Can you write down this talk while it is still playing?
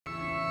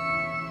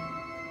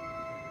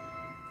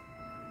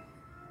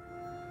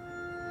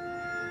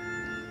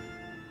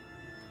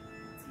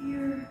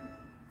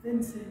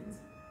Vincent.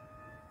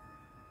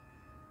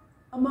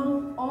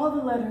 Among all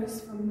the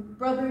letters from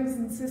brothers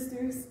and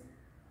sisters,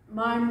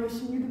 mine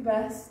wishing you the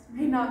best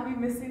may not be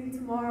missing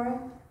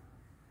tomorrow.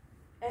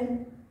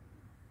 And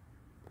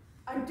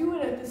I do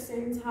it at the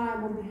same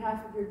time on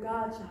behalf of your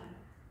godchild,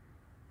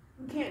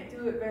 who can't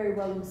do it very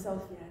well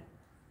himself yet.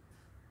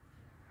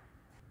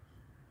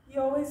 He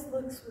always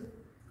looks with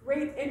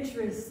great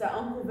interest at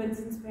Uncle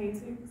Vincent's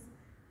paintings,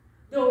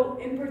 though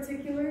in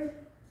particular,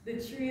 the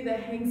tree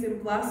that hangs in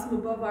blossom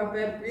above our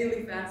bed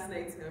really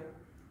fascinates him.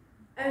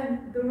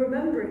 And the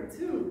remembrance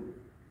too,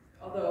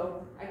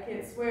 although I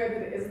can't swear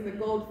that it isn't the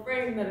gold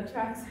frame that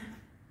attracts him.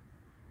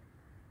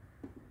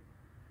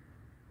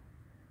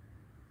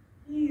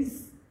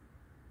 He's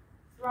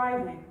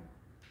thriving,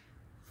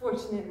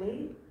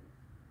 fortunately,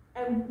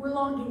 and we're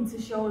longing to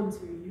show him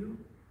to you.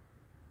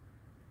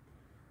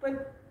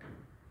 But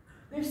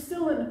there's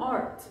still an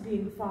art to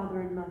being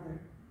father and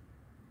mother.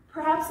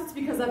 Perhaps it's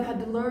because I've had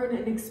to learn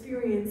and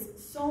experience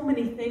so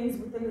many things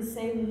within the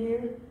same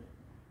year.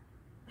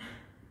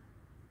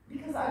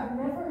 Because I've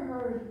never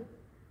heard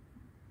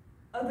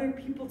other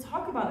people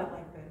talk about it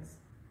like this.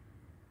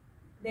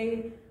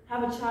 They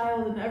have a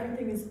child and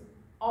everything is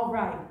all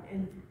right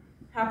and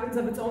happens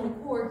of its own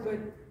accord, but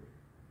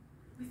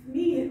with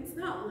me, it's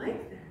not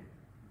like that.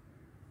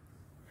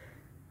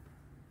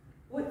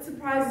 What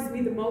surprises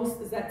me the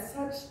most is that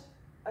such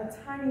a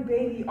tiny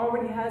baby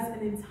already has an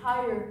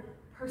entire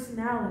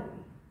personality,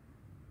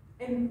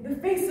 in the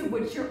face of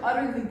which you're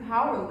utterly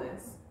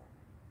powerless.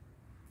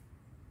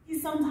 He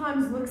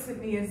sometimes looks at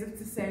me as if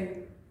to say,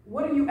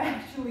 what are you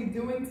actually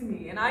doing to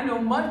me? And I know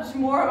much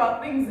more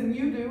about things than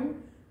you do.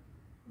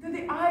 Through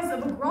the eyes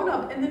of a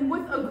grown-up, and then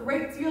with a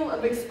great deal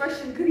of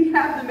expression, could he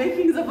have the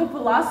makings of a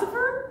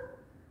philosopher?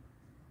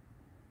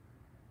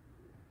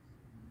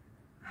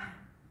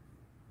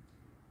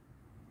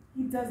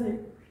 He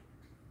doesn't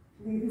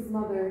leave his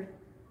mother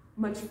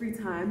much free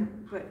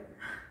time, but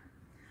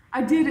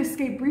I did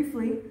escape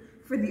briefly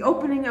for the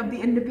opening of the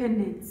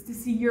Independence to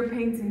see your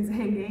paintings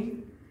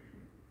hanging.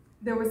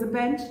 There was a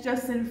bench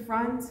just in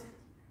front,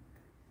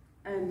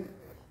 and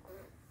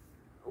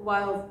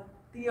while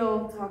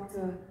Theo talked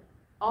to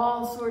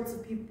all sorts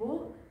of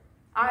people,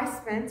 I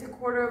spent a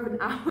quarter of an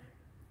hour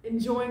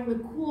enjoying the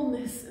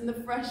coolness and the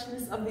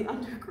freshness of the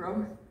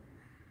undergrowth.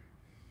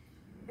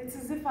 It's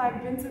as if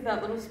I've been to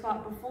that little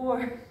spot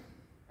before,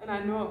 and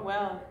I know it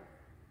well.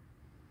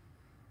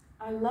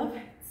 I love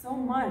it so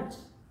much.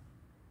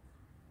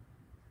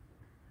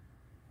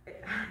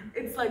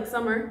 It's like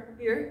summer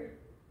here,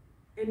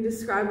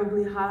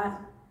 indescribably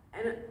hot,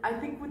 and I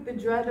think with the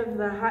dread of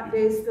the hot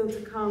days still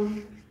to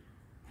come,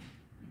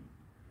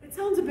 it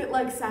sounds a bit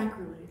like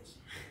sacrilege.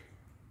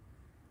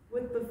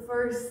 With the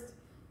first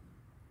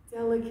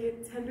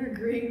delicate, tender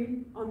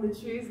green on the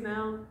trees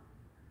now.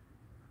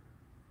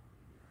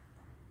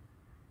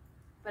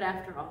 But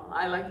after all,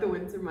 I like the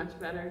winter much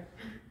better.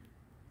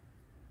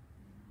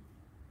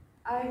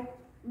 I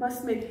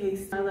must make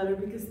haste my letter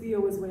because Theo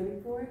was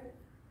waiting for it.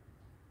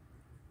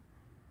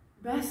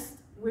 Best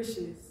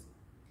wishes,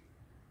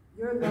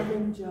 your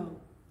loving Joe.